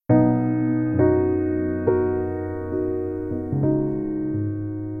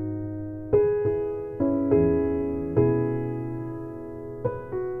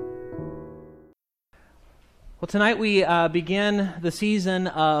Tonight we begin the season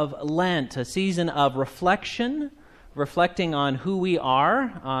of Lent, a season of reflection, reflecting on who we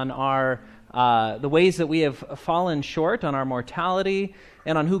are, on our the ways that we have fallen short, on our mortality,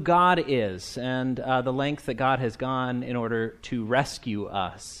 and on who God is, and the length that God has gone in order to rescue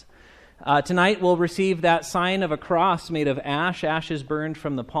us. Tonight we'll receive that sign of a cross made of ashes burned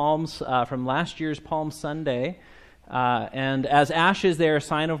from the palms from last year's Palm Sunday. And as ashes, they are a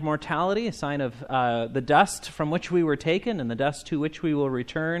sign of mortality, a sign of the dust from which we were taken and the dust to which we will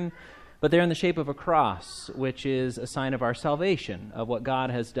return. But they're in the shape of a cross, which is a sign of our salvation, of what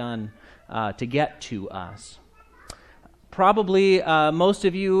God has done to get to us. Probably most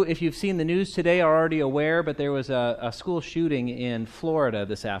of you, if you've seen the news today, are already aware, but there was a school shooting in Florida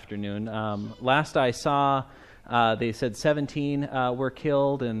this afternoon. Last I saw, they said 17 were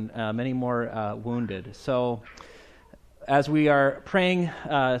killed and many more wounded. So as we are praying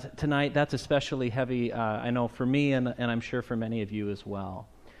tonight, that's especially heavy, I know, for me, and I'm sure for many of you as well.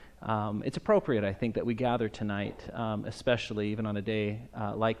 It's appropriate, I think, that we gather tonight, especially even on a day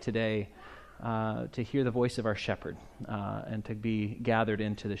like today, to hear the voice of our shepherd and to be gathered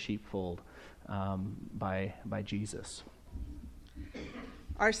into the sheepfold by Jesus.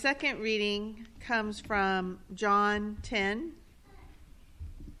 Our second reading comes from John 10.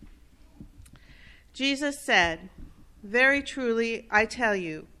 Jesus said, "Very truly, I tell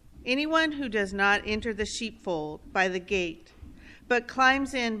you, anyone who does not enter the sheepfold by the gate, but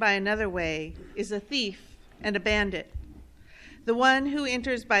climbs in by another way, is a thief and a bandit. The one who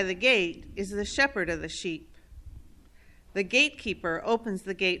enters by the gate is the shepherd of the sheep. The gatekeeper opens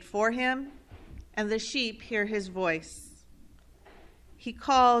the gate for him, and the sheep hear his voice. He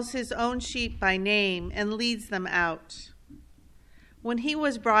calls his own sheep by name and leads them out. When he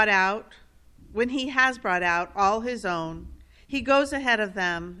has brought out all his own, he goes ahead of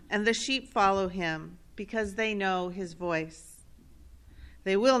them, and the sheep follow him because they know his voice.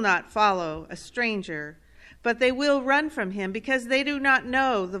 They will not follow a stranger, but they will run from him because they do not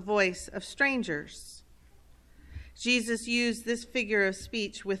know the voice of strangers." Jesus used this figure of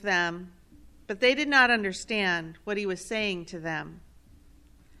speech with them, but they did not understand what he was saying to them.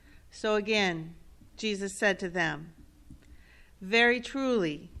 So again, Jesus said to them, "Very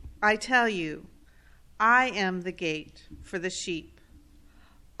truly, I tell you, I am the gate for the sheep.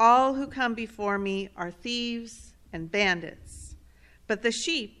 All who come before me are thieves and bandits, but the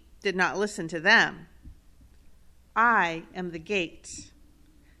sheep did not listen to them. I am the gate.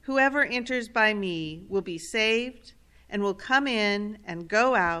 Whoever enters by me will be saved and will come in and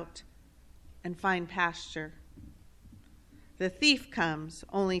go out and find pasture. The thief comes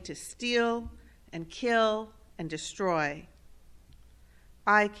only to steal and kill and destroy.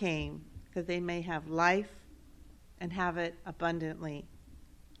 I came that they may have life and have it abundantly.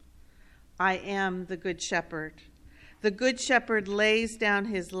 I am the good shepherd. The good shepherd lays down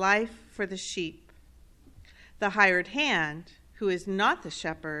his life for the sheep. The hired hand, who is not the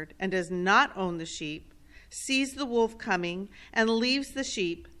shepherd and does not own the sheep, sees the wolf coming and leaves the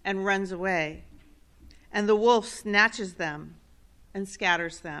sheep and runs away. And the wolf snatches them and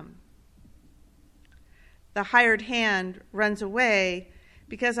scatters them. The hired hand runs away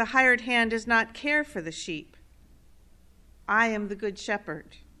because a hired hand does not care for the sheep. I am the good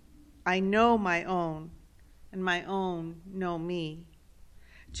shepherd. I know my own, and my own know me.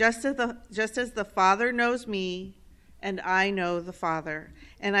 Just as the Father knows me, and I know the Father,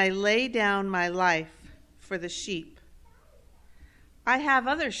 and I lay down my life for the sheep. I have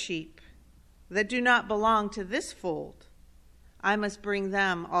other sheep that do not belong to this fold. I must bring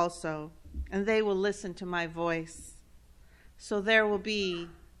them also, and they will listen to my voice. So there will be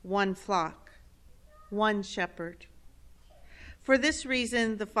one flock, one shepherd. For this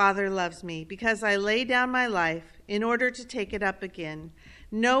reason the Father loves me, because I lay down my life in order to take it up again.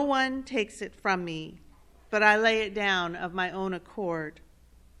 No one takes it from me, but I lay it down of my own accord.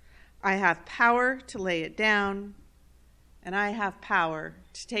 I have power to lay it down, and I have power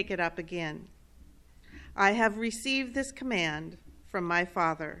to take it up again. I have received this command from my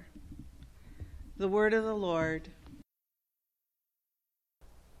Father." The word of the Lord.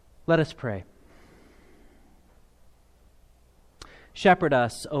 Let us pray. Shepherd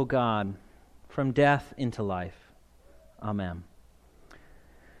us, O God, from death into life. Amen.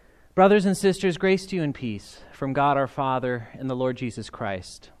 Brothers and sisters, grace to you and peace from God our Father and the Lord Jesus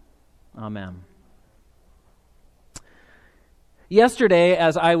Christ. Amen. Yesterday,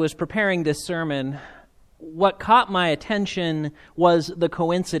 as I was preparing this sermon, what caught my attention was the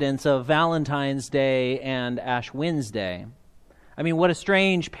coincidence of Valentine's Day and Ash Wednesday. I mean, what a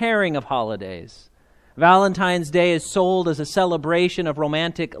strange pairing of holidays. Valentine's Day is sold as a celebration of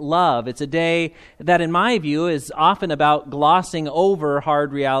romantic love. It's a day that, in my view, is often about glossing over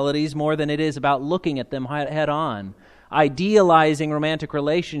hard realities more than it is about looking at them head on, idealizing romantic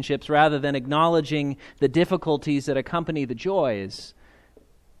relationships rather than acknowledging the difficulties that accompany the joys.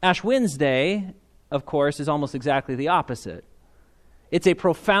 Ash Wednesday, of course, is almost exactly the opposite. It's a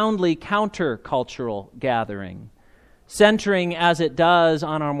profoundly countercultural gathering, centering as it does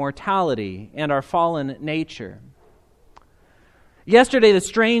on our mortality and our fallen nature. Yesterday, the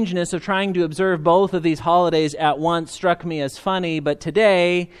strangeness of trying to observe both of these holidays at once struck me as funny, but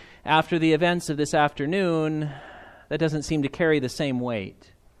today, after the events of this afternoon, that doesn't seem to carry the same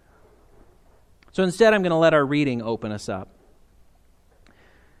weight. So instead, I'm going to let our reading open us up.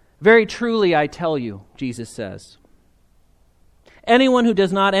 Very truly, I tell you, Jesus says, anyone who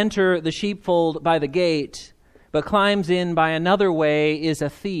does not enter the sheepfold by the gate, but climbs in by another way, is a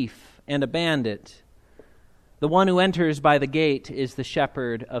thief and a bandit. The one who enters by the gate is the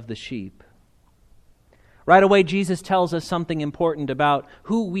shepherd of the sheep. Right away, Jesus tells us something important about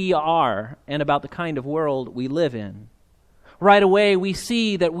who we are and about the kind of world we live in. Right away, we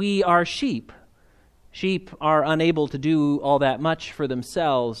see that we are sheep. Sheep are unable to do all that much for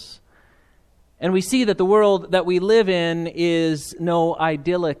themselves. And we see that the world that we live in is no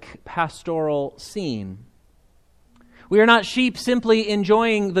idyllic pastoral scene. We are not sheep simply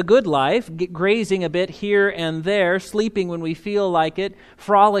enjoying the good life, grazing a bit here and there, sleeping when we feel like it,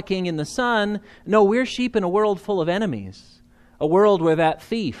 frolicking in the sun. No, we're sheep in a world full of enemies, a world where that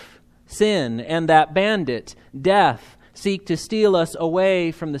thief, sin, and that bandit, death, seek to steal us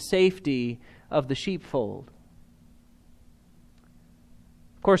away from the safety of the sheepfold.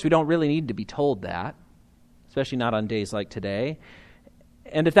 Of course, we don't really need to be told that, especially not on days like today.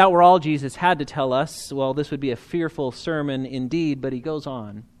 And if that were all Jesus had to tell us, well, this would be a fearful sermon indeed, but he goes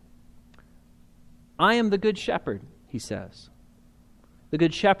on. I am the good shepherd, he says. The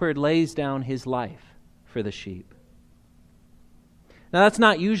good shepherd lays down his life for the sheep. Now, that's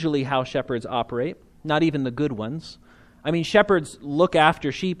not usually how shepherds operate, not even the good ones. I mean, shepherds look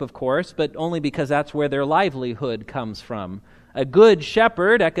after sheep, of course, but only because that's where their livelihood comes from. A good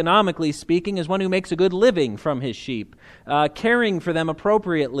shepherd, economically speaking, is one who makes a good living from his sheep, caring for them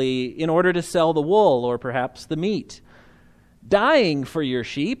appropriately in order to sell the wool or perhaps the meat. Dying for your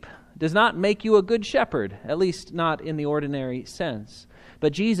sheep does not make you a good shepherd, at least not in the ordinary sense.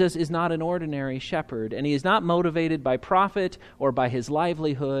 But Jesus is not an ordinary shepherd, and he is not motivated by profit or by his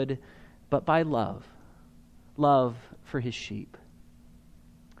livelihood, but by love for his sheep.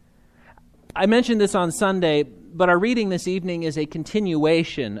 I mentioned this on Sunday, but our reading this evening is a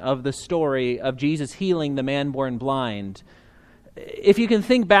continuation of the story of Jesus healing the man born blind. If you can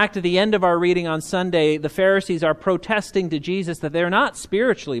think back to the end of our reading on Sunday, the Pharisees are protesting to Jesus that they're not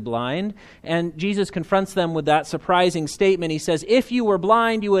spiritually blind, and Jesus confronts them with that surprising statement. He says, if you were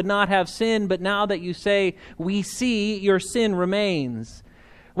blind, you would not have sin, but now that you say, we see, your sin remains.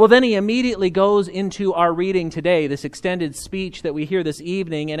 Well, then he immediately goes into our reading today, this extended speech that we hear this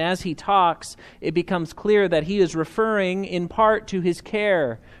evening, and as he talks, it becomes clear that he is referring in part to his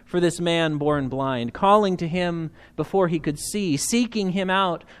care for this man born blind, calling to him before he could see, seeking him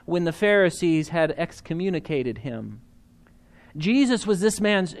out when the Pharisees had excommunicated him. Jesus was this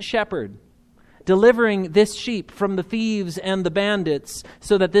man's shepherd, delivering this sheep from the thieves and the bandits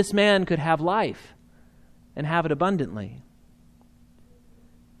so that this man could have life and have it abundantly.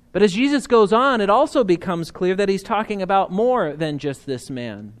 But as Jesus goes on, it also becomes clear that he's talking about more than just this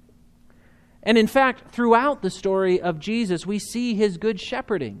man. And in fact, throughout the story of Jesus, we see his good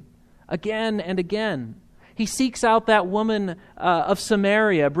shepherding again and again. He seeks out that woman of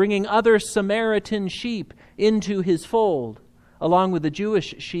Samaria, bringing other Samaritan sheep into his fold, along with the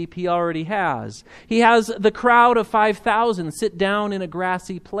Jewish sheep he already has. He has the crowd of 5,000 sit down in a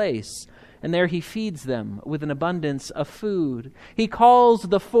grassy place, and there he feeds them with an abundance of food. He calls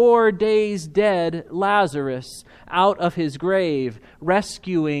the 4 days dead Lazarus out of his grave,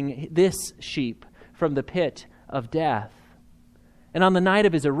 rescuing this sheep from the pit of death. And on the night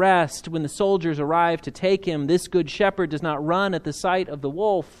of his arrest, when the soldiers arrive to take him, this good shepherd does not run at the sight of the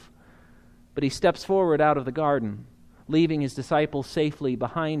wolf, but he steps forward out of the garden, leaving his disciples safely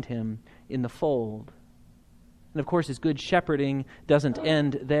behind him in the fold. And of course, his good shepherding doesn't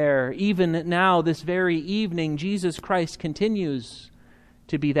end there. Even now, this very evening, Jesus Christ continues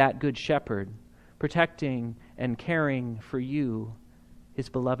to be that good shepherd, protecting and caring for you, his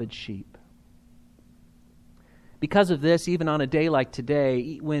beloved sheep. Because of this, even on a day like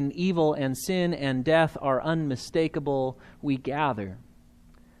today, when evil and sin and death are unmistakable, we gather.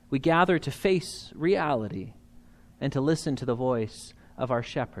 We gather to face reality and to listen to the voice of our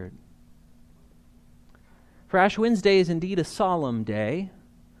shepherd. For Ash Wednesday is indeed a solemn day,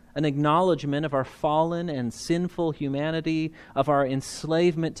 an acknowledgement of our fallen and sinful humanity, of our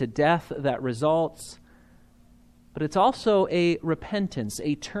enslavement to death that results. But it's also a repentance,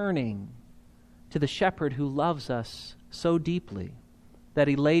 a turning to the shepherd who loves us so deeply that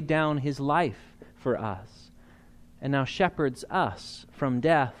he laid down his life for us and now shepherds us from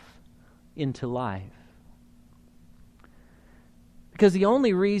death into life. Because the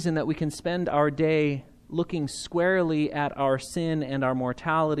only reason that we can spend our day looking squarely at our sin and our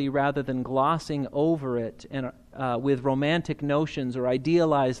mortality rather than glossing over it and with romantic notions or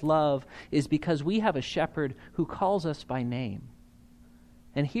idealized love is because we have a shepherd who calls us by name.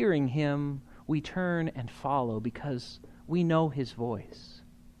 And hearing him, we turn and follow because we know his voice.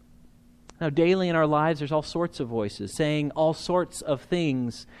 Now, daily in our lives, there's all sorts of voices saying all sorts of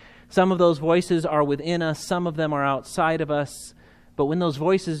things. Some of those voices are within us, some of them are outside of us. But when those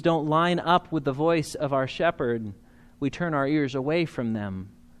voices don't line up with the voice of our shepherd, we turn our ears away from them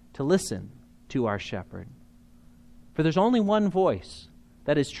to listen to our shepherd. For there's only one voice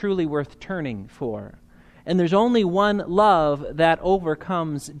that is truly worth turning for. And there's only one love that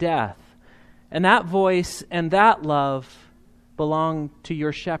overcomes death. And that voice and that love belong to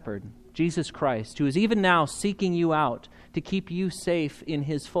your shepherd, Jesus Christ, who is even now seeking you out to keep you safe in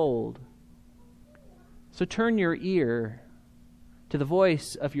his fold. So turn your ear to the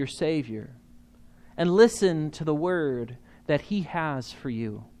voice of your Savior and listen to the word that he has for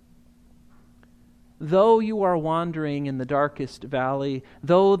you. Though you are wandering in the darkest valley,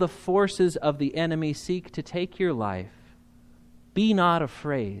 though the forces of the enemy seek to take your life, be not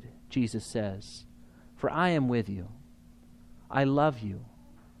afraid, Jesus says, for I am with you. I love you,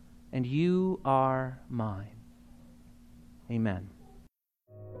 and you are mine. Amen.